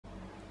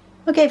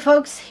Okay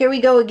folks, here we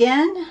go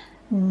again.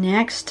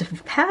 Next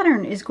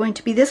pattern is going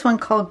to be this one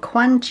called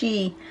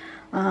Quanxi.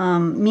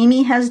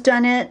 Mimi has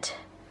done it.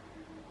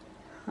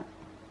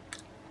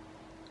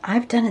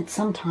 I've done it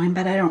sometime,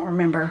 but I don't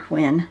remember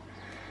when.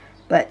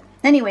 But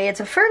anyway, it's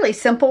a fairly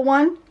simple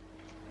one.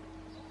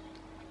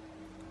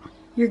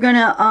 You're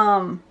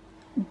gonna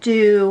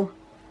do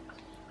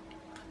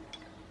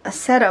a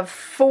set of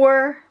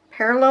 4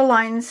 parallel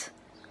lines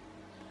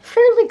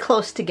fairly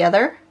close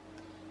together,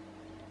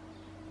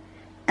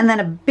 and then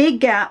a big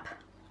gap,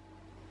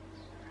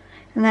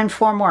 and then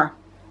 4 more.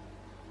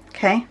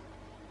 Okay,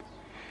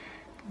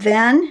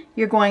 then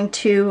you're going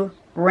to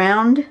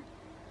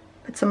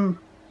put some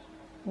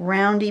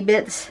roundy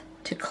bits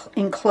to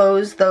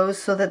enclose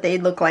those so that they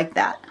look like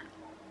that.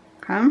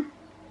 Okay,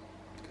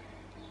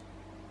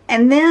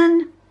 and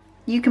then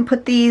you can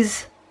put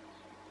these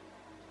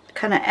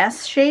kind of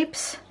S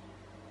shapes.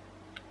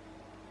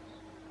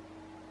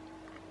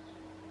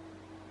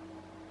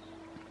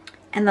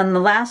 And then the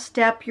last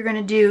step you're going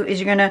to do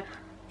is you're going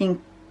to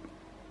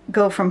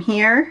go from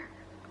here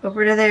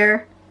over to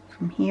there,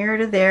 from here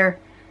to there,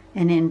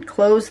 and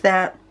enclose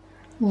that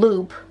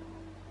loop.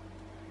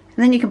 And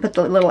then you can put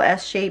the little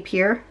S shape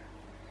here.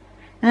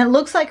 And it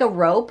looks like a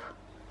rope.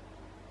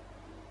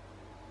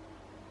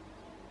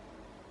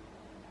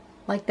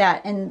 Like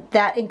that. And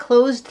that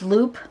enclosed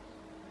loop,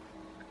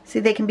 see,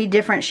 they can be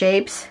different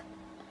shapes.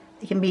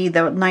 They can be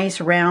the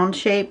nice round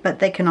shape, but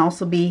they can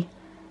also be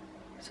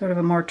sort of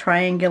a more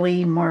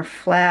triangular, more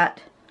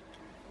flat.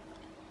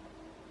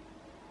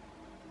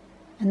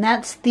 And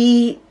that's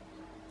the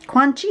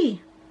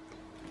Quanxi.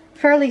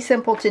 Fairly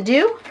simple to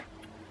do.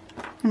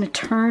 I'm going to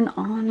turn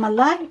on my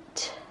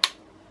light.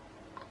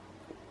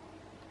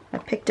 I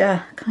picked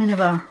a kind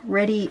of a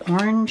reddy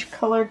orange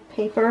colored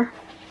paper.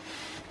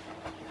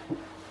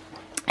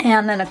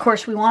 And then of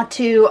course we want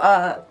to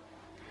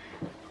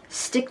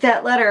stick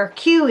that letter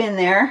Q in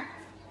there.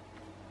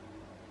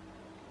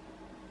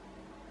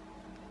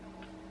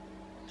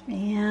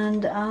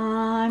 And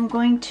I'm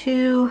going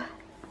to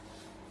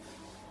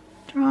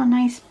draw a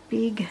nice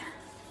big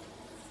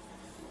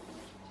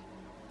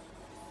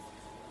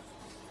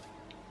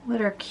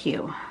letter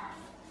Q.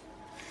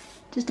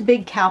 Just a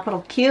big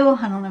capital Q.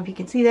 I don't know if you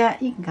can see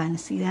that. You can kind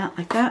of see that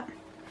like that.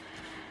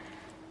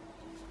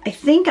 I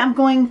think I'm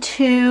going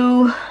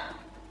to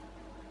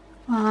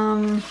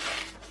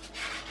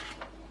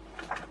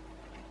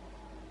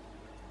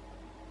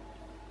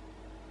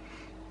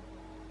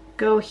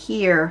go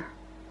here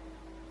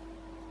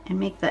and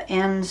make the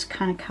ends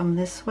kind of come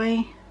this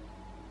way.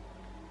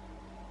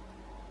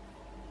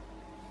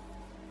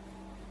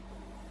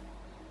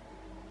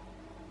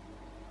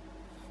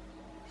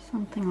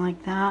 Something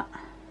like that.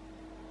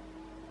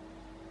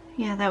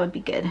 Yeah, that would be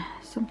good.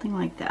 Something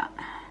like that.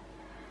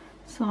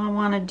 So I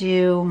want to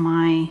do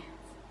my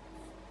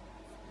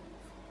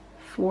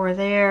 4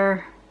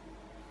 there,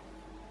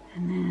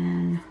 and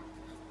then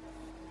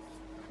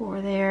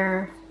 4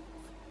 there,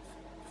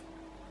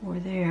 4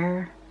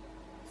 there.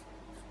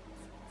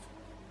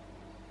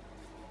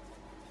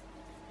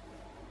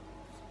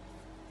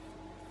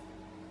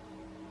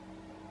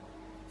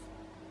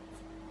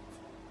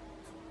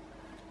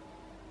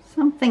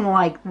 Something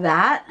like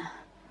that.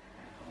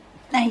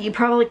 Now you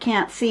probably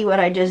can't see what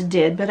I just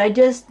did, but I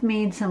just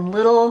made some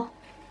little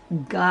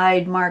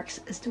guide marks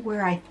as to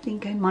where I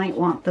think I might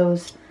want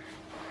those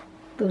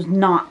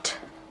knot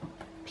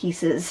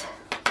pieces.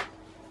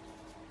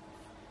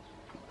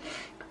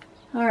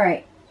 All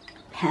right,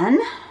 pen.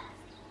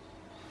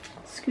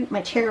 Scoot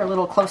my chair a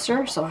little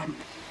closer so I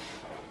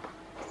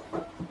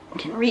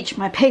can reach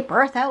my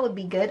paper. That would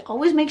be good.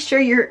 Always make sure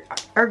you're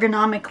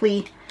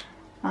ergonomically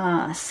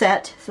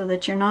set so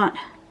that you're not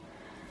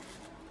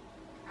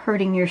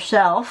hurting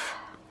yourself.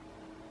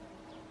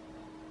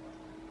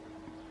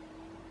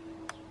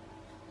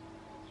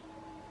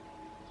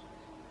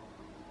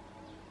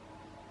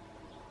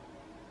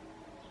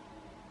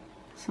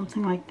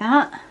 Something like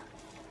that.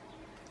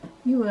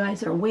 You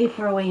guys are way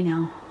far away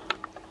now.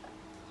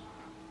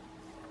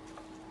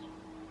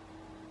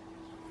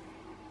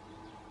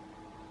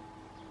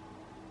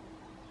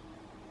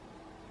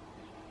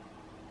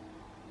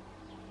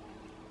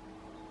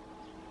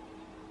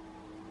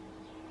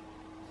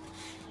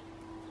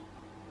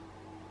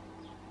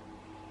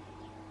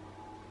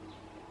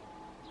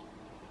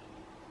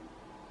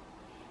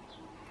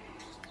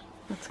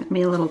 That's going to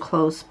be a little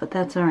close, but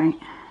that's all right.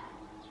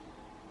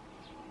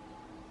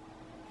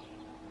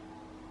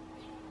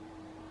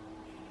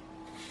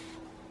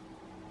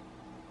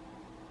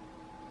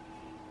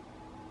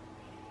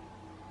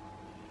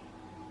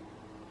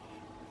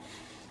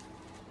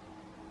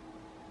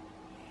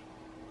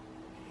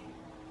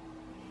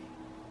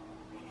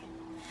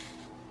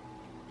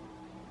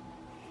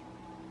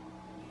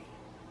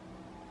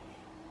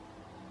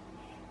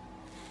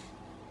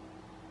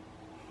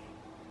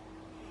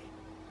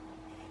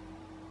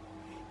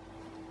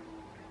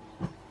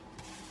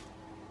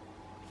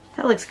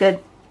 That looks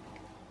good.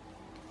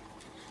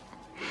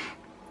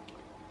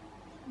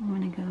 I'm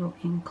going to go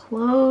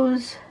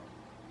enclose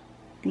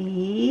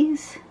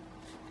these.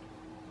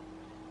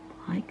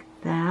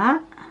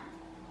 that.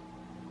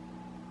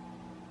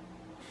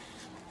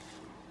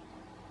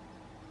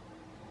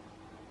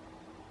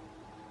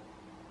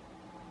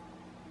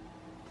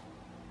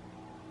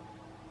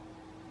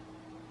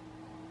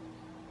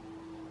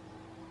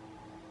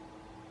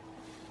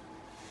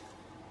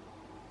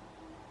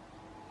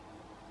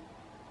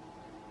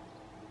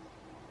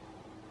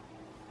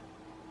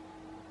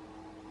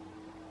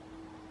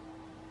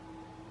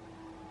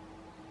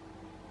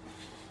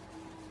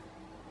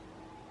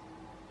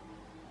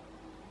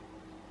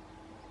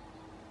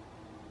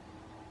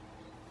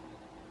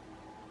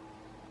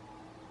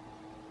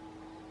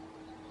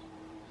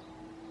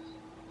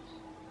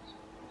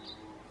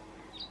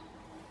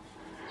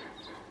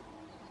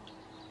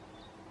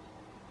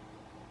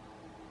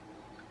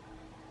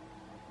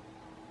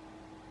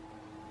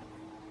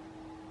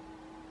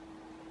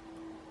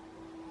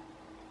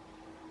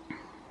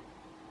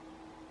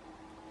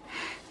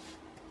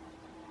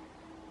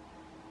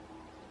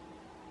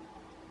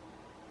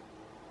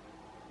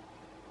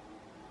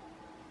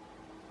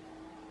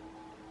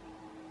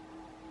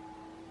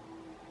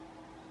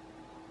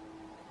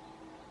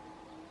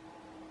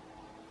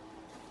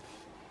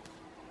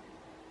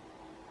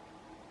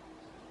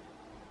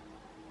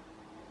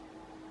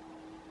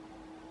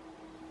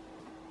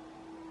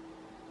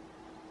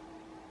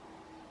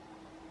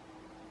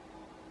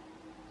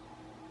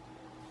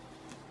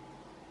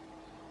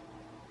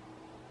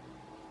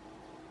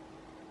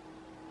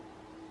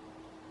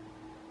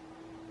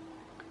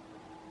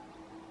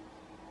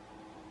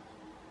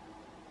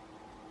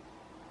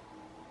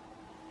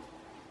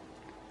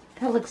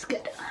 That looks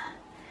good.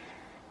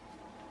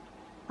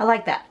 I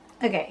like that.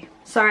 Okay,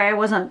 sorry I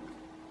wasn't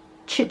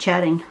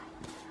chit-chatting.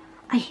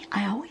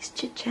 I always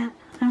chit-chat.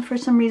 And for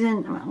some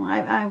reason,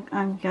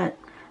 I've got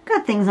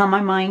things on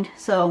my mind,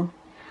 so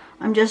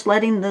I'm just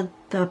letting the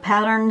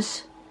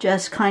patterns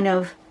just kind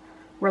of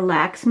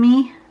relax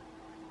me.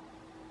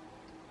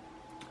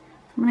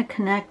 I'm going to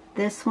connect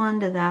this one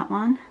to that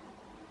one,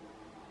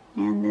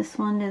 and this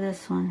one to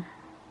this one.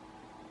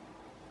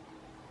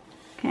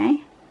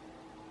 Okay?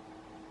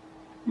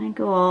 I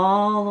go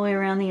all the way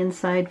around the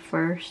inside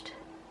first,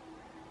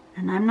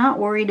 and I'm not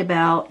worried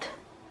about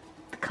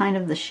the kind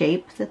of the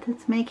shape that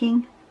it's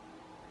making.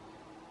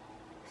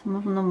 Some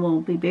of them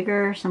will be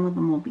bigger, some of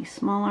them will be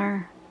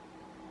smaller.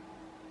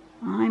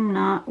 I'm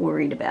not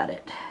worried about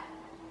it.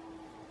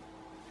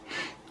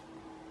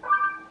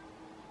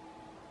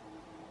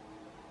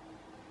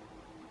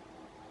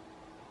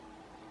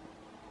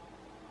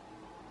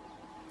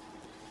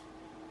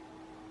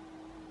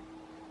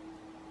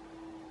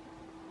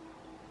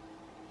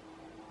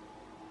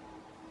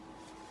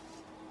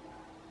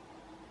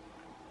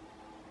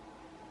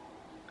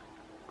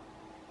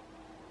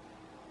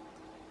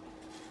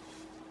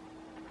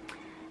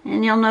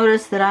 And you'll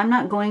notice that I'm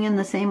not going in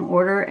the same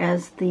order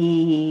as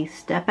the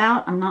step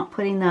out. I'm not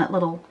putting that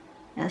little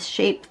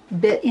S-shaped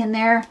bit in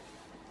there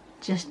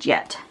just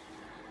yet,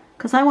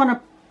 because I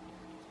want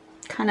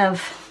to kind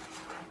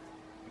of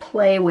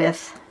play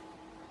with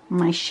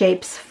my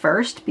shapes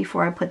first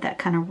before I put that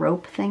kind of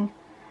rope thing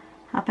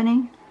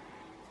happening.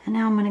 And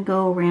now I'm going to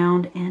go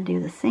around and do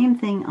the same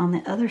thing on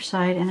the other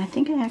side, and I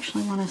think I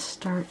actually want to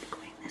start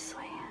going this way.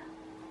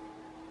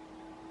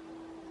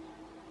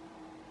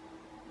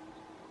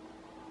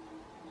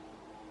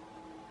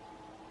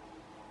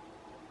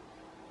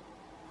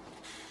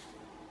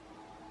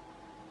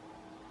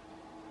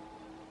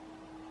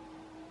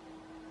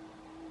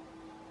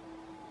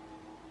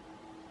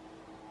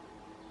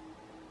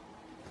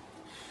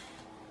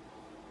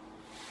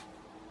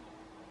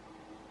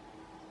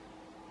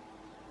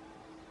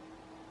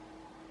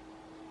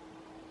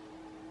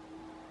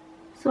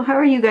 So how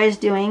are you guys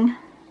doing?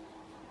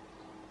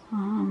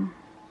 Like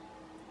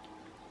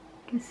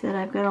I said,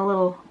 I've got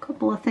a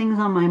couple of things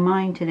on my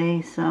mind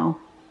today, so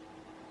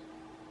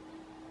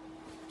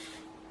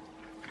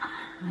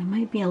I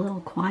might be a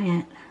little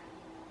quiet.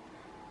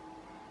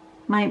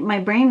 My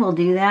brain will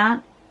do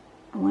that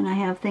when I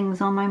have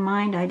things on my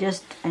mind. I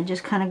just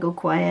kind of go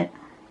quiet.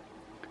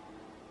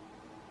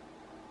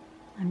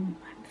 I'm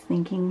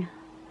thinking,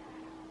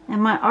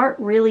 and my art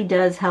really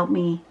does help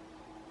me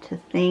to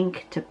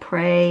think, to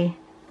pray,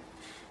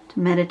 to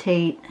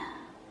meditate,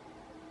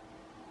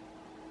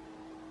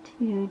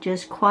 to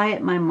just quiet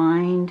my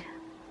mind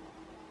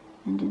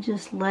and to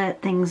just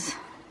let things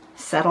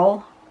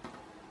settle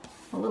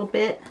a little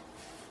bit.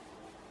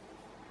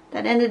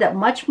 That ended up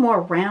much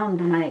more round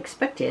than I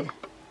expected.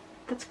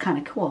 That's kind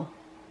of cool.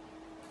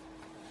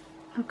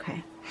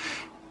 Okay.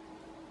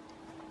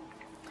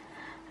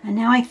 And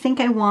now I think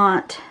I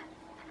want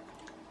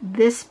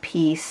this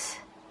piece,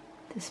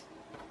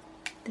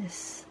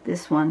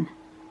 this one,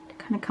 to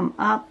kind of come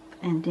up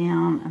and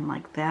down and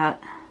like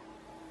that.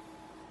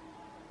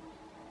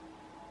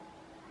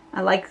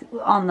 I like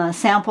on the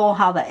sample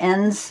how the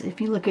ends,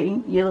 if you're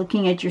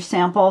looking at your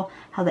sample,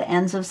 how the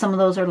ends of some of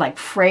those are like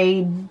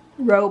frayed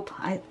rope.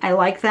 I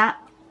like that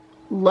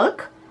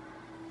look.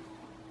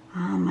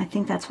 I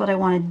think that's what I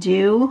want to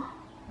do.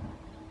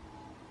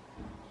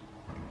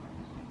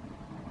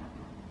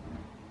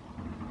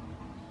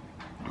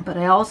 But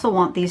I also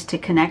want these to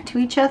connect to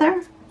each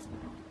other.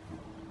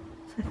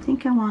 So I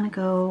think I want to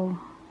go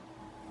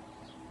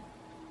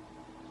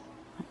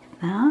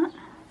like that.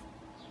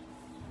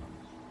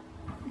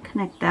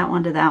 Connect that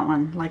one to that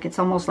one, like it's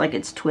almost like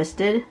it's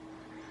twisted.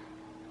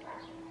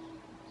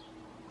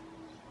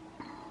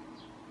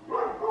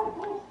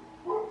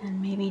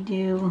 And maybe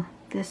do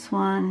this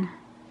one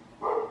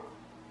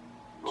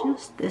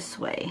just this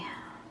way.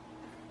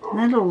 And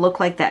then it'll look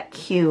like that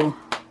Q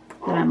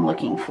that I'm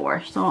looking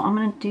for. So I'm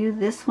going to do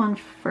this one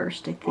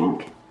first, I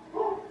think.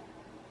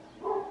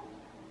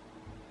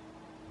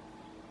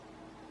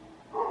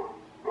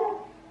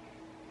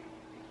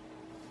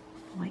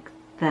 Like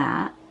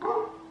that.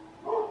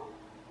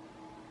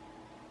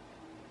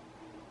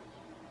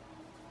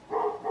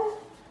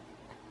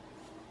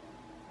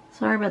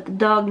 Sorry about the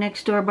dog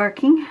next door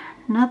barking.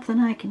 Nothing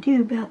I can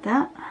do about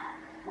that.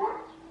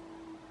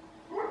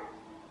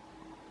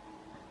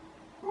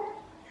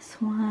 This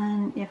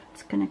one, if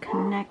it's going to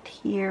connect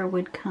here,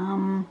 would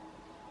come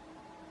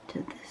to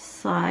this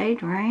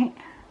side, right?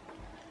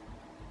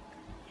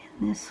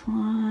 And this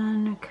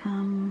one would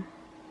come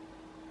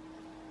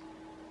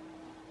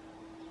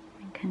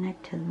and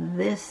connect to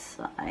this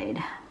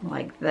side,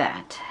 like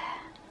that.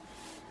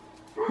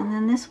 And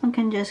then this one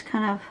can just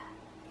kind of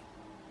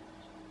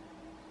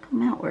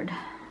come outward,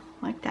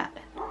 like that.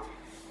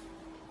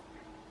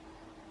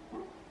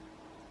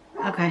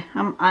 Okay,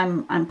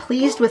 I'm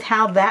pleased with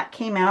how that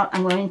came out.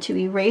 I'm going to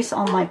erase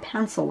all my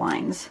pencil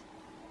lines.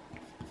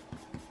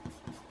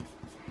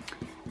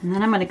 And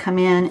then I'm going to come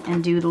in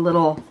and do the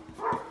little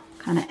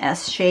kind of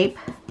S shape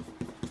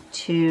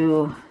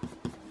to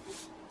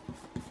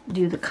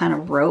do the kind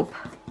of rope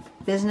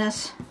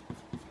business.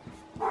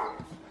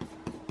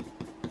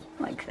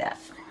 Like that.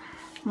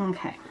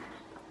 Okay.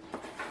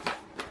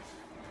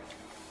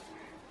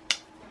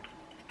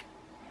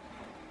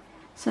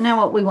 So now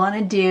what we want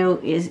to do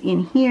is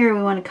in here,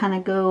 we want to kind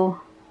of go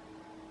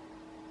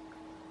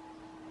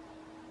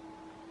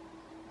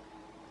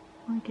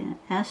like an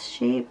S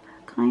shape,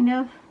 kind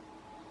of.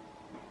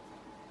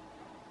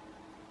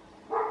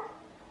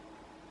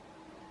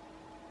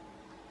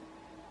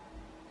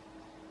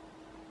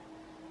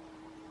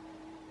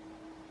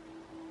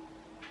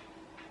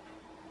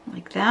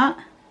 Like that.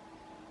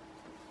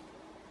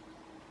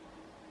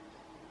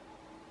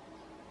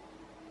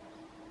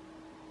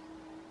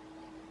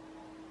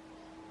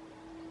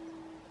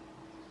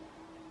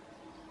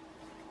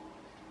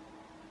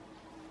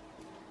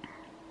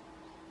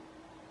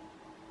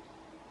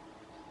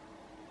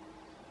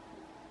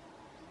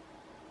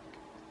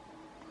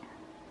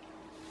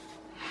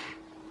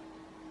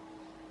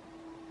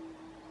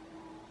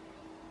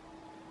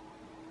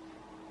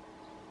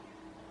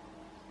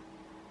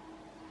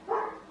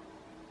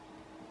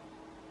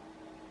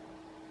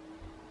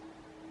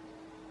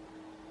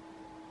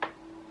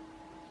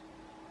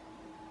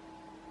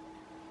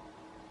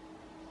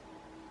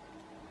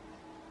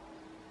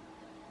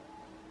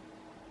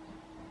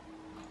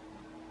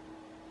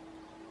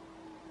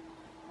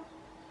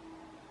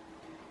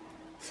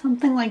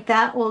 Something like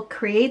that will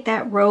create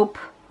that rope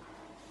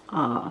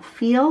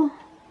feel.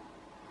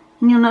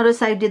 And you'll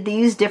notice I did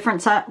these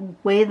different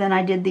way than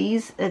I did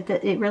these.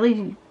 It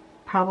really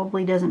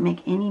probably doesn't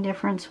make any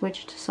difference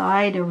which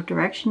side or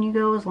direction you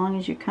go, as long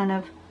as you're kind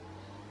of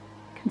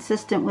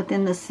consistent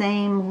within the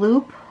same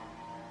loop.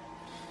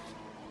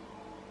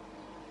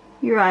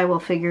 Your eye will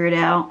figure it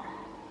out.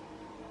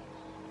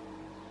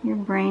 Your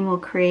brain will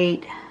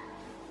create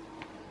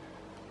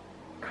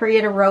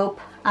a rope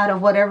out of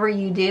whatever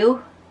you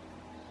do.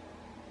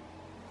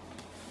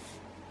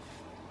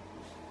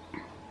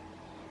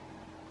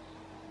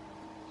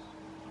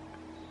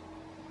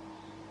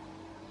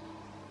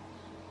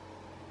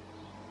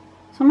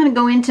 So I'm going to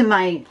go into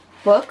my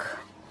book,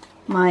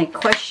 my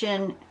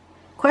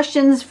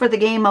questions for the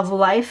game of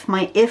life,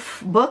 my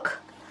if book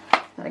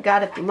that I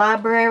got at the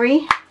library.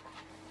 You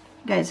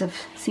guys have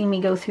seen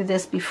me go through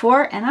this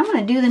before, and I'm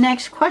going to do the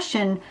next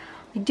question.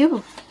 I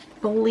do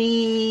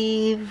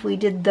believe we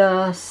did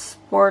the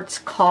sports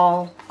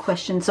call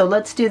question, so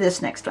let's do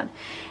this next one.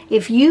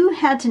 If you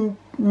had to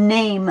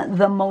name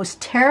the most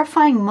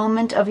terrifying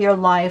moment of your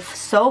life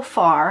so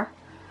far,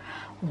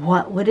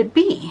 what would it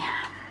be?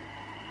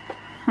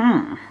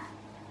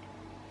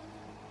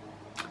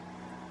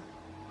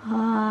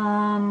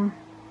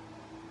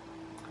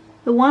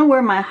 The one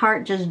where my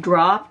heart just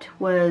dropped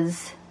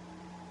was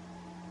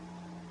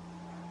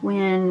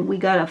when we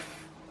got a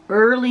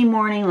early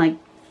morning, like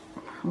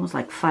almost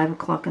like 5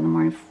 o'clock in the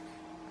morning,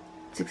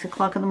 6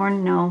 o'clock in the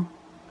morning, no,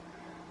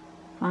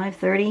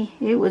 5:30.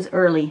 It was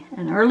early,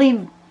 an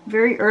early,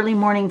 very early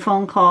morning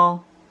phone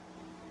call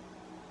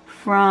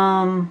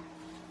from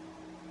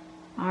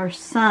our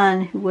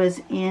son, who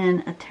was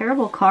in a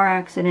terrible car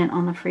accident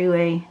on the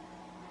freeway,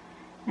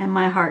 and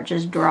my heart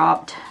just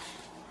dropped.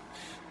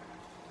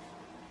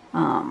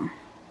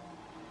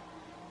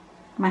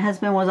 My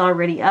husband was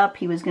already up.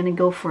 He was going to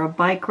go for a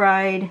bike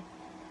ride.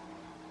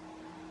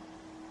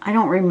 I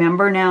don't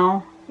remember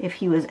now if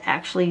he was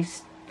actually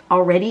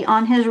already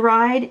on his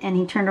ride and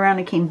he turned around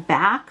and came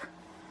back,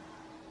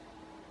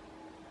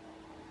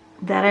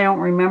 that I don't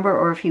remember,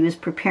 or if he was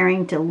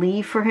preparing to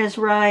leave for his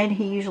ride.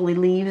 He usually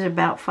leaves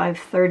about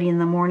 5:30 in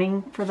the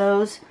morning for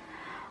those.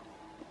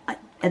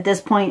 At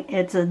this point,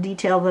 it's a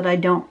detail that I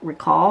don't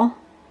recall.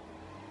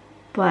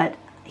 But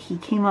he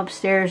came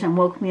upstairs and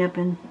woke me up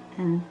and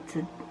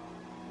said,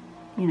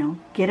 you know,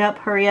 get up,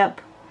 hurry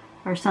up.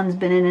 Our son's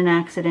been in an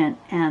accident,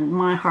 and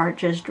my heart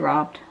just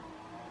dropped.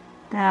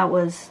 That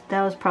was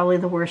probably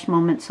the worst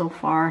moment so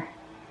far.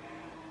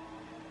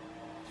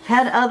 I've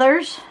had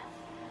others.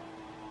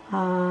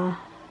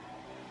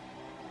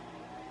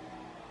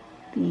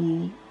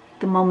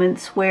 The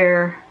moments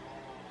where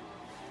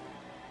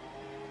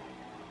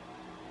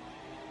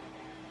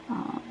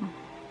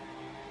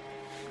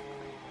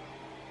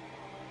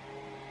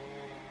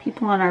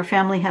people in our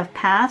family have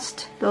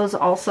passed. Those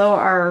also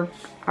are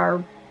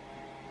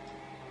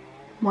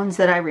ones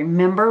that I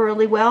remember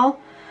really well,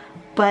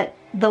 but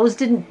those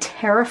didn't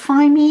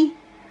terrify me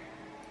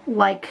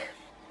like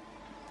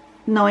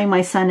knowing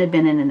my son had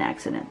been in an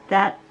accident.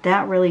 That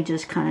really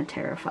just kind of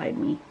terrified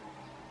me,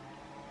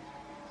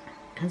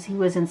 because he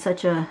was in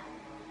such a,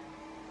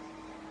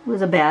 it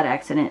was a bad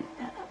accident.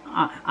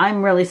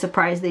 I'm really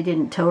surprised they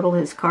didn't total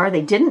his car.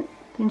 They didn't.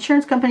 The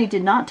insurance company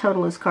did not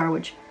total his car,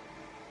 which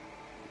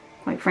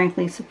quite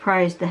frankly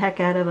surprised the heck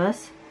out of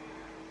us.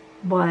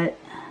 But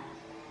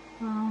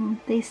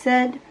they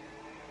said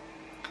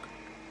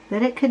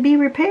that it could be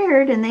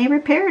repaired, and they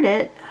repaired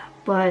it.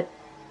 But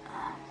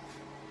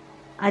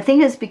I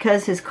think it's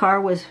because his car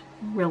was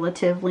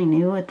relatively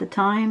new at the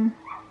time,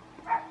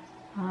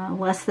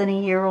 less than a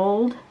year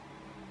old,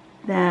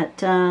 that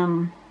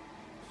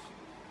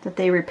that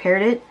they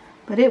repaired it.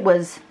 But it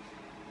was,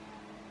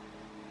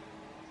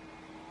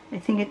 I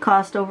think it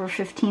cost over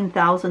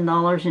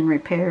 $15,000 in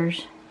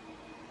repairs.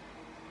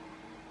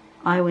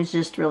 I was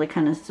just really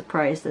kind of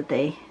surprised that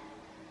they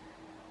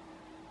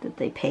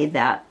paid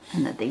that,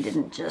 and that they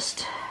didn't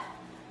just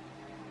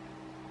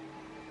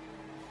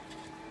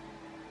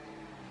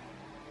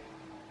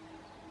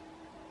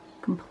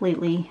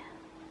completely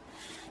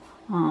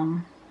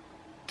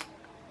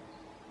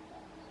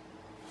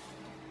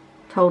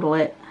total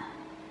it.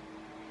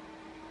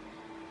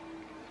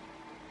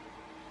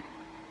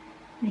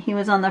 He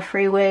was on the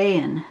freeway,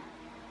 and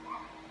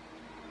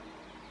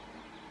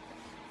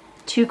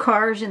two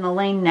cars in the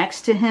lane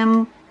next to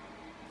him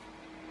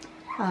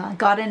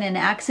got in an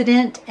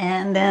accident,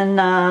 and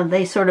then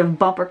they sort of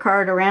bumper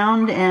carred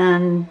around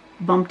and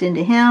bumped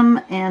into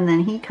him, and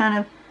then he kind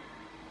of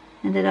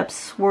ended up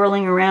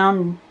swirling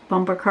around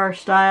bumper car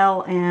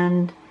style,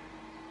 and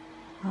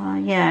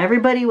yeah,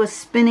 everybody was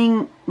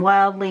spinning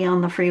wildly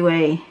on the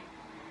freeway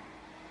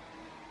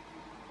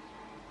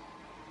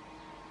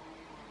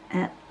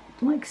at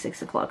like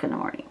 6 o'clock in the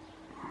morning.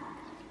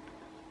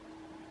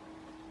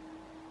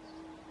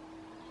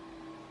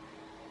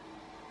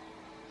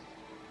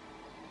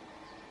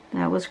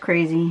 That was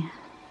crazy.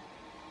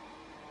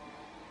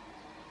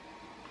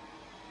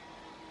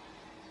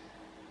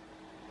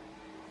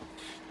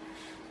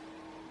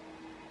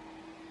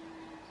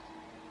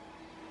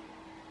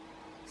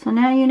 So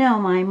now you know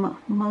my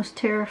most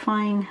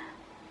terrifying,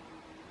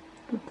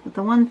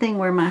 the one thing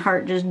where my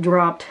heart just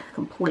dropped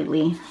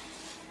completely.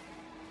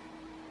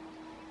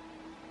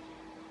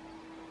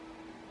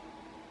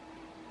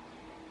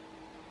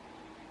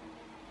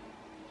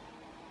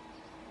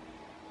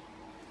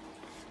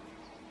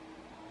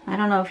 I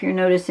don't know if you're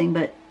noticing,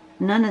 but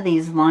none of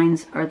these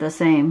lines are the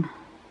same.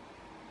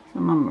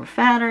 Some of them are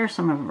fatter,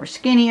 some of them are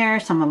skinnier,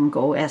 some of them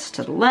go S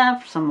to the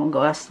left, some of them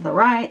go S to the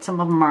right, some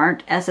of them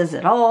aren't S's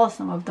at all,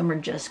 some of them are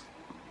just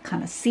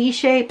kind of C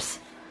shapes.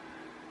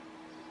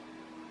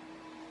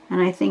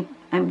 And I think,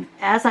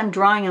 as I'm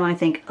drawing them, I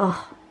think,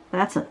 oh,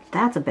 that's a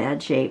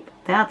bad shape.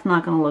 That's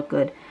not going to look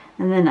good.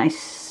 And then I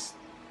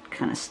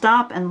kind of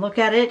stop and look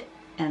at it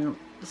and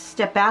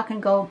step back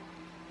and go,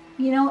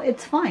 you know,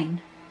 it's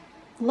fine.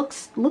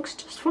 Looks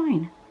just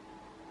fine.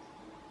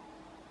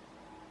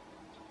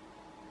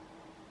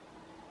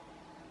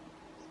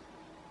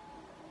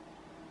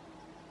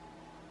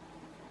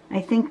 I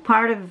think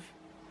part of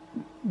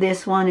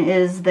this one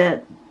is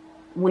that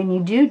when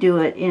you do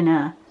it in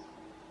a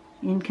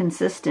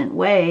inconsistent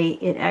way,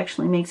 it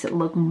actually makes it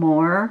look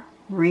more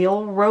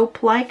real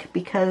rope-like,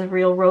 because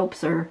real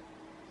ropes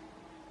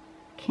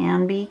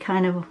can be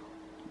kind of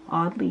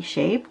oddly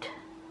shaped.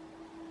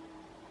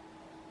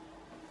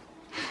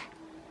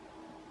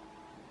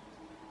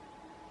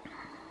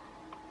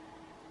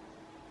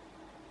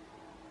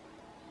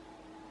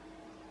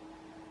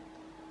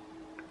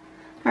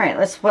 All right,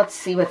 let's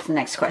see what the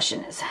next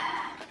question is.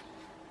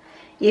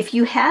 If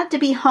you had to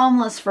be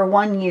homeless for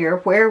 1 year,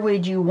 where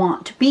would you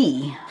want to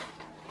be?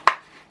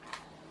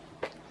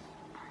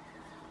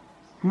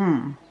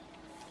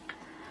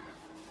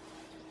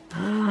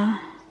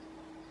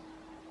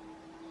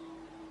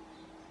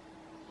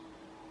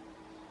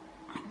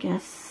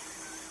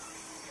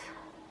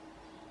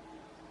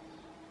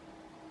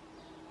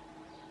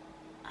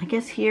 I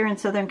guess here in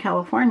Southern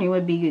California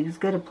would be as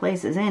good a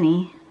place as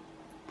any.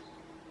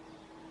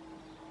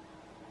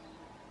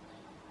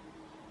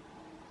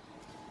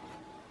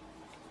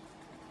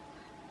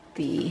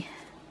 the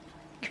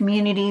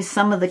communities,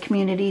 some of the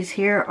communities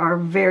here are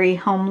very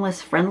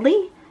homeless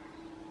friendly.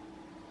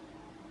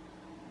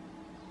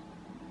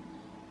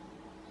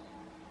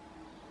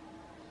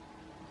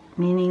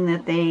 Meaning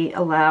that they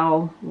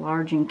allow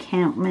large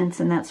encampments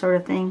and that sort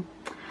of thing.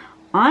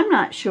 I'm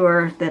not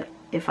sure that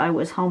if I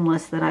was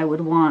homeless that I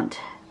would want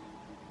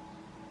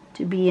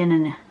to be in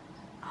a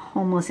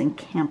homeless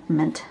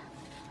encampment,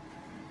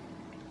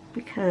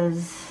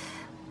 because,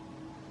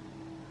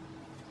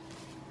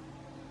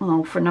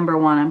 well, for number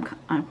one,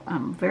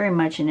 I'm very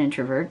much an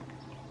introvert,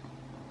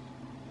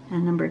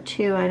 and number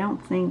two, I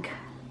don't think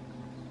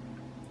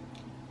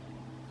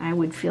I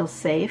would feel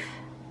safe.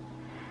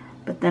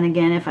 But then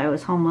again, if I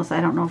was homeless,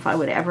 I don't know if I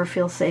would ever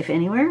feel safe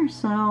anywhere,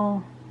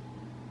 so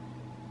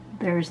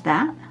there's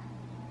that.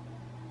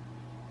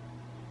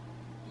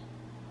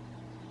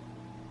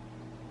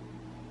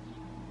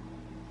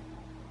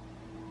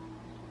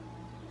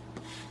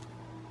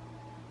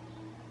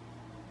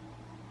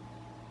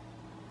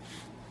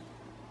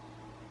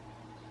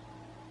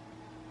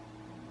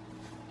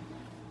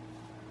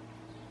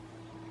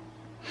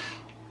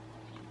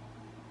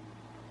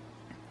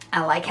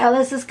 I like how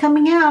this is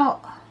coming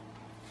out.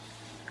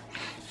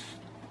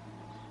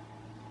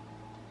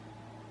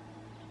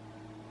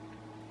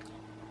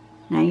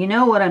 Now you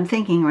know what I'm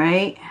thinking,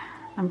 right?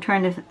 I'm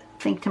trying to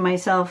think to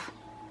myself,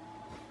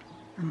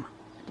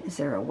 is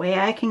there a way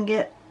I can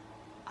get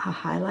a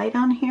highlight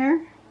on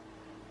here?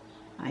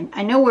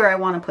 I know where I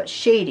want to put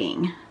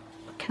shading,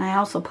 but can I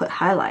also put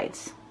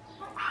highlights?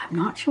 I'm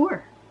not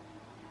sure.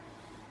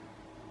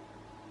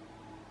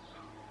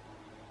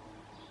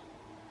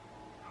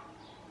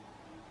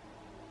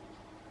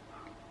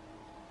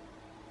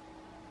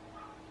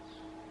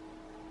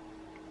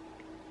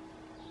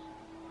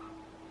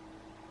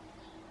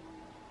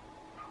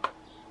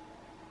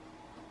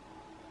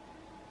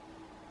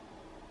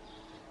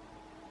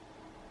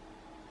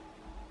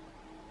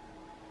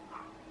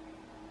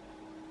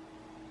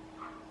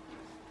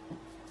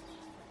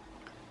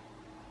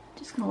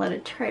 Just gonna let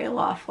it trail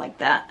off like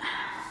that.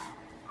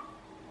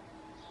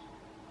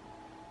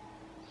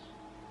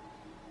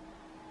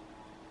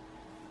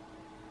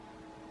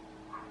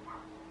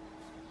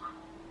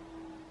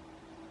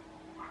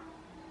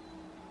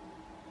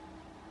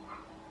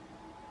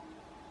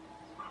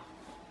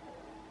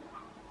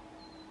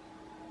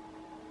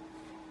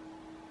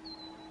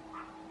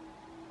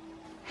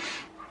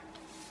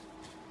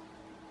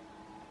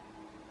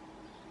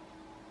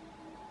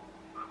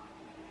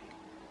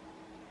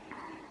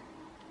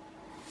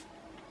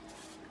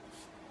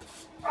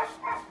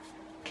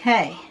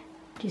 Okay,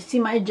 do you see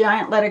my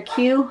giant letter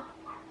Q?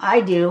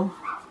 I do.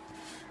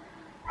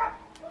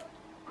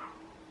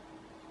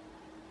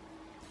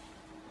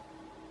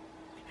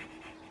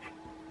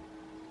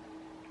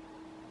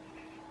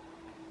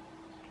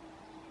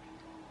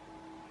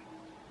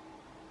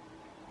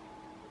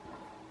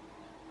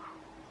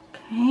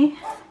 Okay,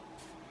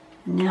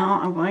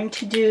 now I'm going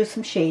to do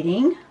some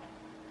shading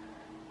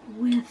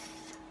with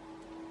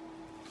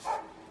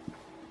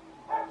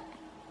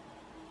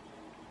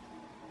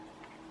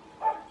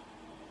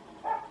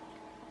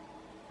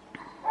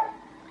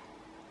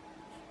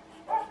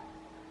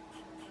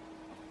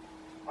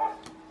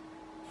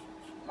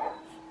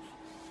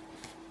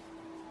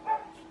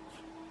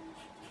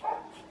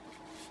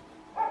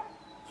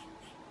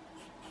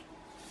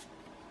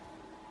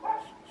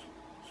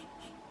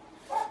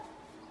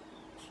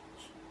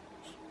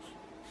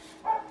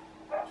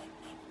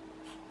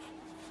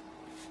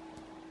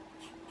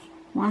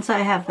once I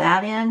have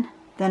that in,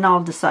 then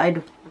I'll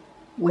decide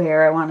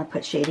where I want to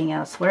put shading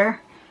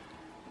elsewhere.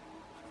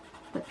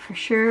 But for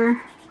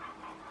sure,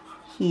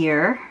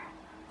 here.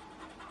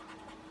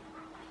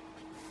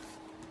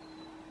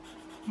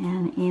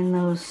 And in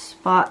those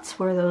spots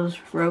where those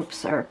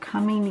ropes are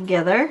coming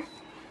together,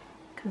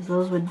 because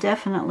those would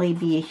definitely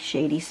be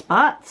shady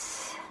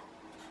spots.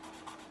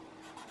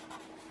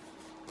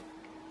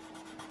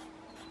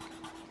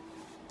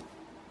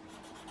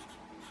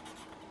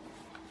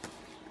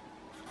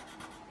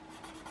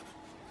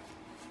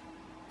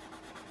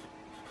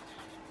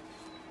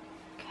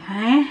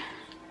 Okay,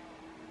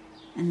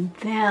 and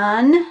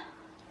then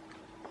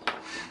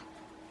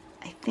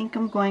I think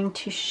I'm going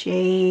to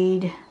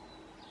shade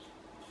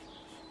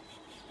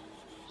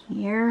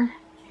here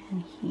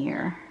and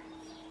here.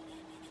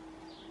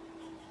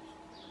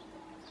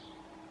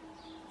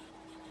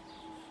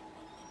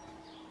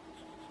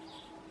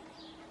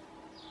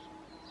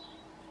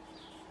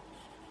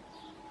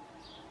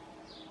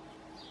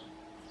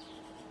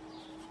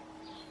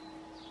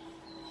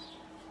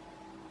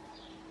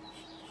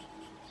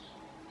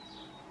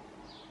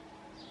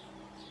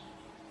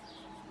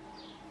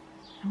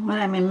 What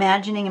I'm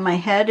imagining in my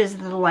head is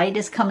that the light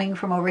is coming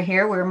from over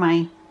here where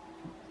my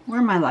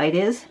light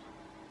is,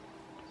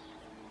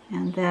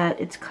 and that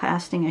it's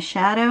casting a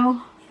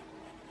shadow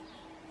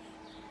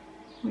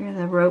where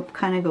the rope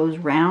kind of goes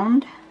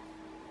round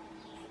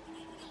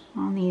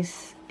on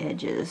these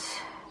edges.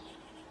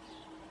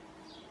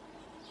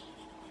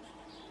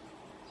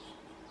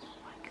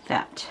 Like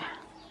that.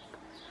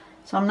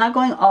 So I'm not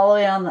going all the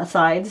way on the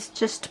sides,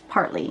 just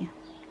partly.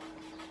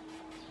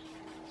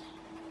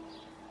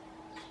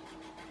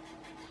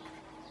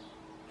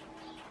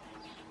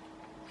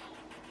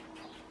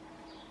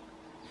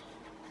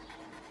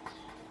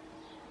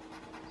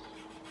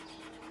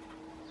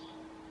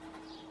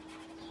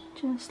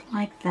 Just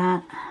like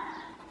that.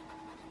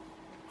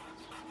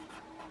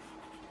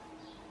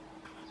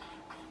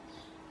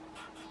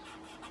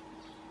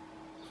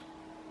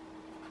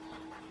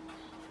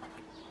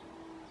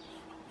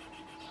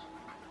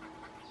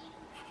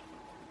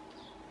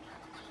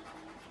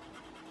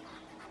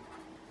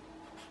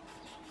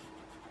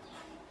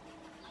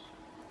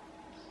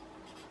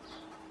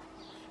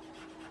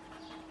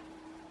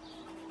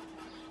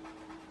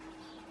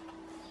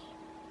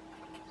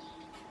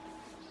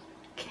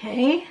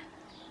 Okay.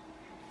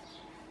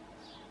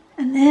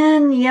 And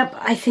then, yep,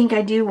 I think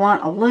I do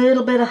want a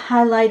little bit of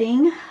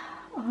highlighting,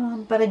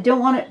 but I don't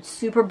want it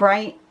super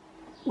bright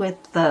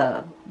with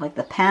the, like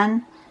the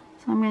pen.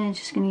 So I'm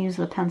just gonna use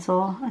the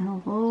pencil and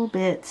a little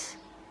bit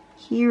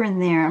here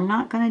and there. I'm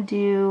not gonna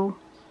do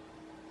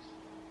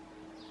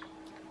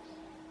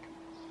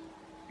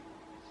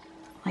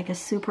like a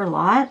super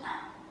lot.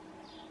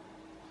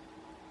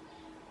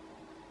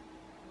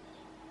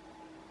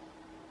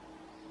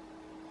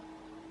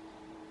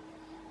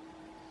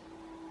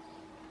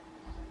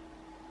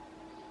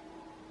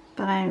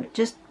 But I'm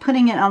just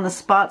putting it on the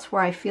spots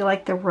where I feel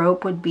like the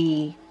rope would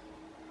be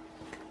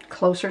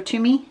closer to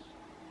me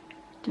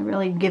to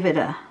really give it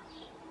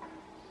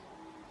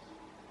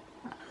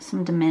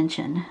some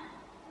dimension.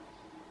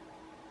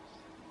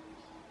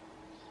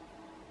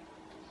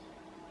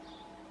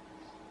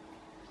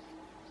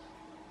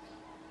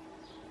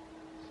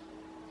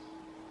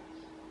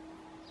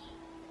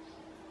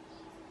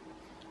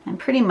 And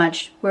pretty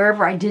much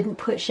wherever I didn't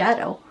put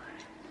shadow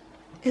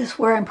is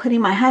where I'm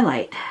putting my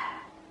highlight.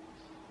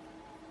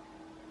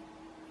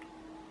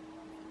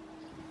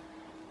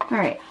 All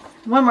right,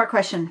 one more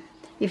question.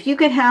 If you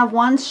could have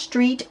one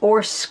street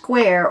or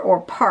square or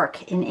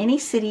park in any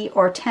city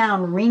or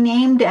town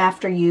renamed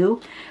after you,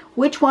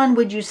 which one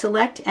would you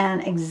select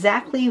and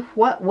exactly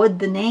what would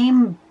the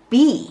name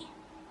be?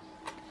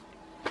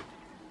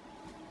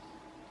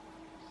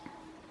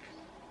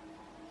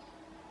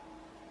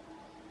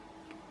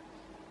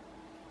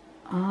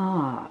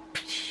 Ah,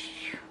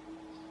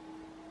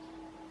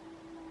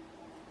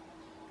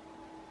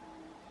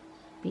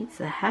 beats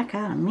the heck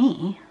out of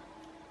me.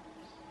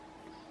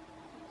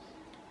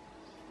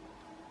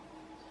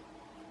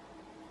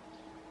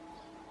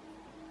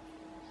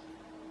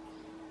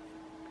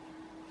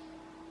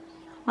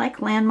 Like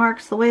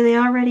landmarks the way they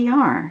already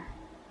are.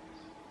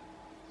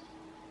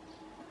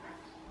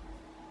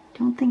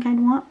 Don't think I'd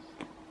want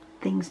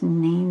things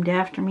named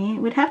after me. It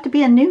would have to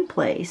be a new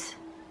place.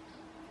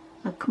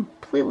 A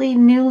completely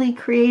newly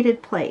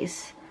created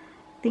place.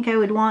 I think I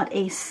would want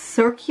a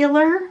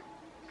circular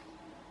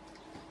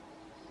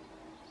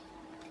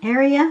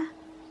area.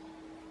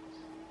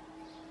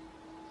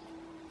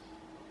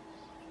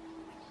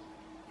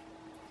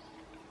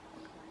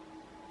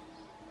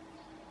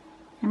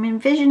 I'm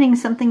envisioning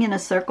something in a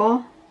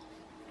circle.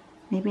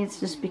 Maybe it's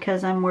just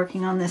because I'm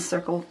working on this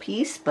circle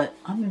piece, but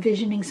I'm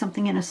envisioning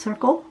something in a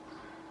circle.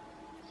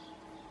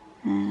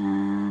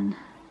 And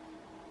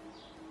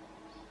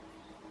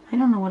I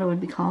don't know what it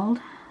would be called.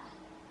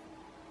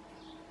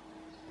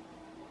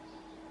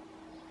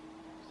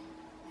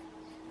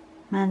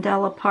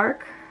 Mandala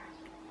Park.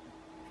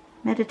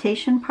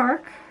 Meditation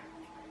Park.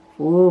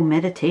 Oh,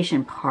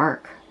 Meditation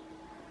Park.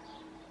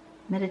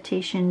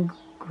 Meditation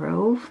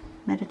Grove.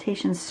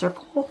 Meditation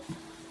Circle.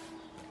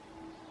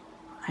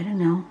 I don't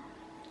know.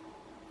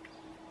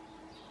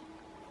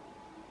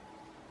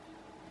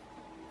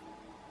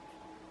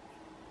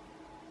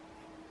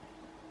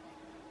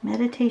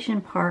 Meditation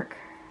Park.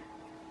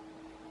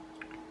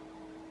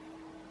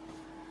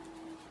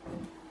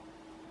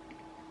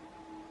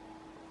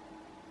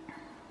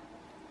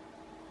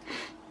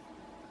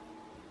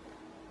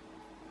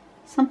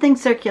 Something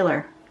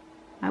circular.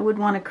 I would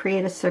want to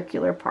create a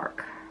circular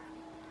park.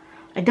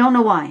 I don't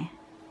know why.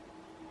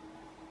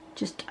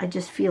 I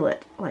just feel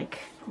it. Like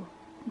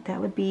that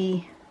would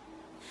be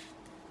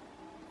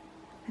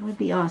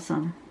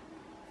awesome.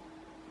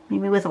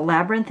 Maybe with a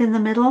labyrinth in the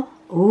middle.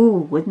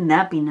 Ooh, wouldn't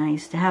that be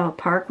nice to have a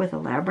park with a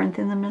labyrinth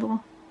in the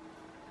middle?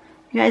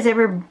 You guys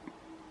ever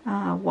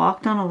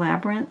walked on a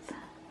labyrinth?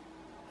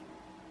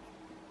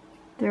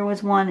 There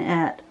was one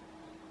at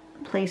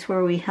a place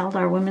where we held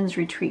our women's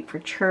retreat for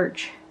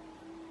church.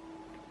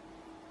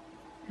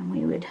 And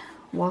we would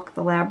walk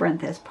the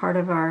labyrinth as part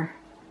of our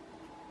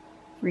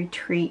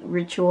retreat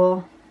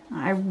ritual.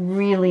 I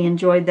really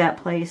enjoyed that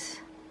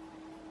place.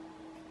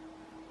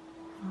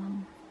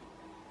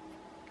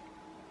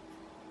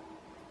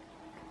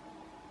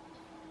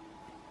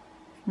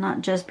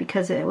 Not just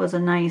because it was a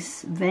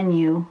nice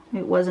venue.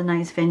 It was a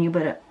nice venue,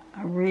 but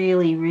I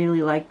really,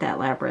 really liked that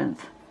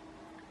labyrinth.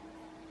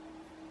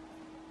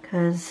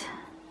 Because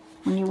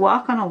when you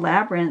walk on a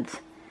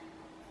labyrinth,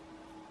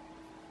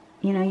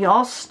 you know, you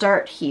all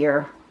start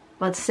here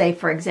let's say,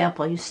 for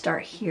example, you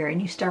start here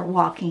and you start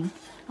walking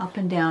up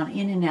and down,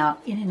 in and out,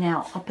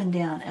 up and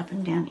down,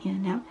 in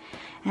and out.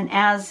 And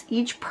as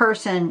each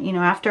person, you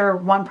know, after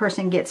one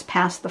person gets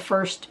past the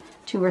first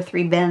 2 or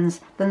 3 bends,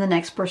 then the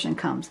next person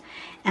comes.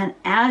 And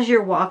as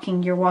you're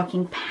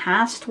walking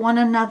past one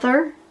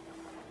another,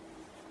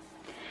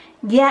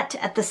 yet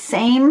at the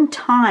same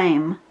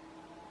time,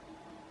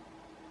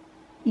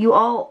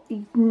 you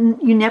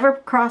never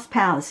cross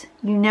paths.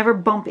 You never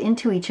bump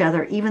into each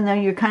other, even though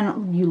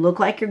you look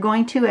like you're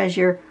going to as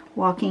you're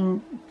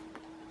walking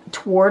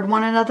toward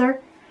one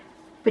another,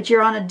 but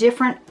you're on a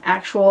different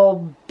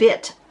actual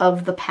bit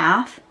of the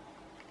path.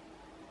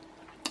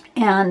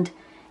 And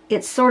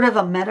it's sort of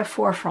a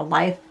metaphor for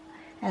life,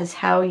 as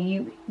how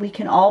we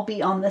can all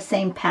be on the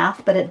same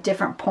path, but at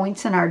different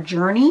points in our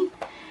journey,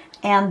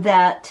 and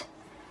that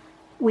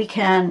we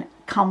can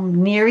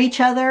come near each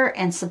other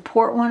and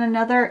support one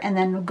another, and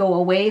then go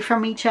away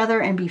from each other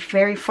and be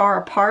very far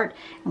apart,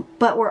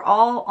 but we're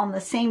all on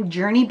the same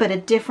journey, but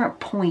at different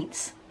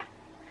points.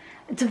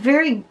 It's a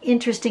very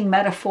interesting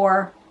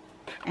metaphor,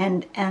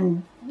 and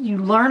you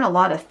learn a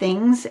lot of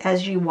things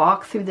as you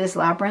walk through this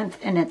labyrinth,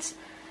 and it's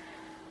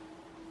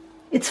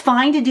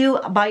fine to do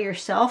by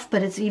yourself,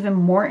 but it's even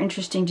more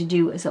interesting to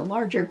do as a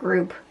larger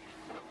group.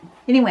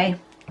 Anyway,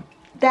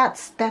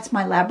 that's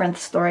my labyrinth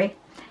story.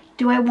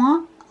 Do I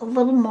want a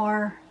little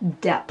more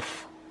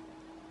depth?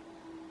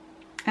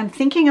 I'm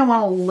thinking I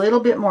want a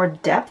little bit more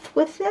depth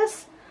with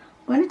this.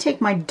 I'm going to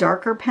take my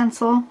darker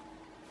pencil.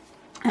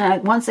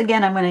 Once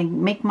again, I'm going to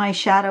make my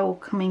shadow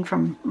coming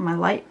from my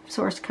light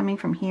source coming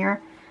from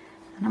here.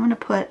 And I'm going to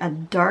put a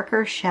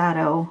darker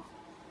shadow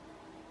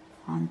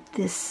on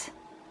this,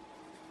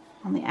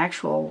 on the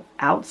actual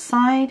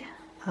outside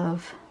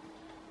of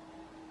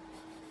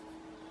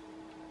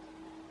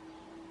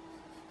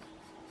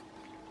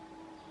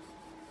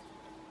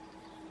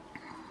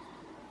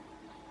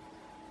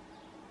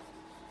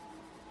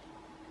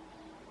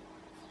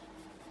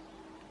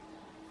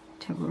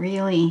to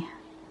really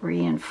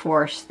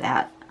reinforce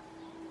that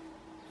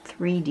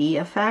 3D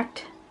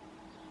effect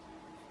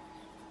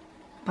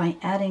by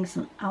adding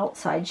some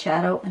outside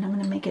shadow, and I'm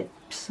going to make it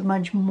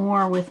smudge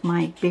more with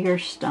my bigger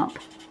stump.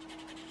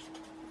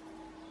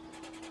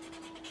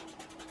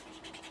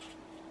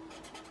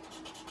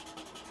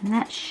 And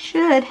that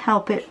should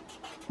help it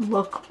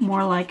look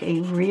more like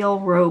a real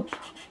rope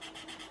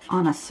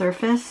on a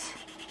surface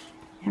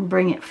and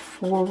bring it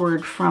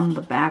forward from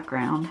the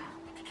background.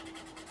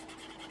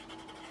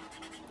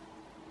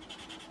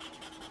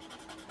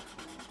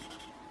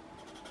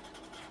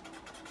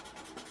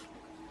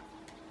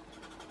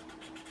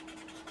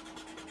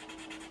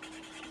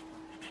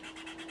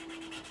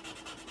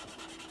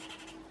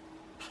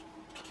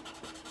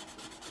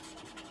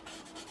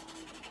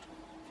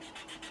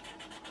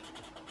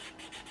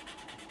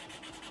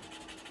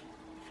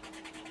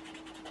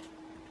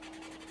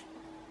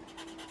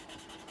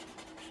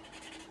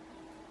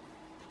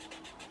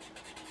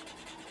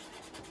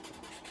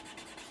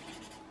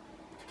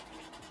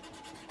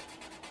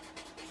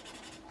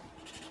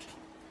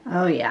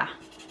 Oh yeah,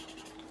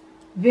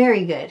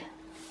 very good,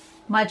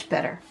 much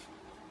better.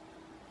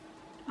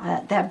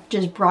 That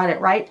just brought it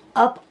right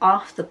up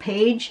off the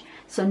page,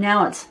 so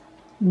now it's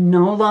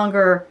no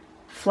longer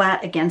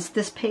flat against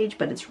this page,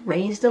 but it's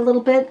raised a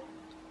little bit.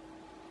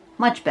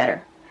 Much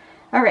better.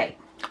 All right,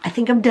 I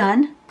think I'm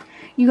done.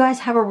 You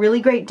guys have a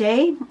really great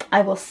day.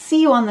 I will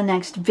see you on the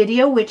next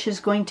video, which is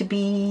going to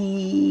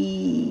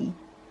be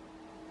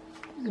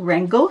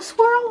Rainbow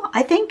Swirl,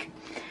 I think.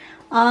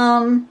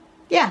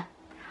 Yeah.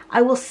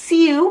 I will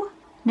see you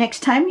next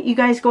time. You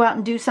guys go out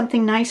and do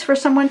something nice for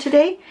someone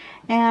today,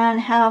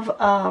 and have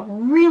a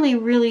really,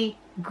 really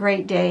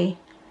great day.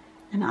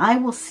 And I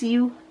will see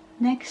you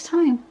next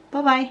time.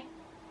 Bye-bye.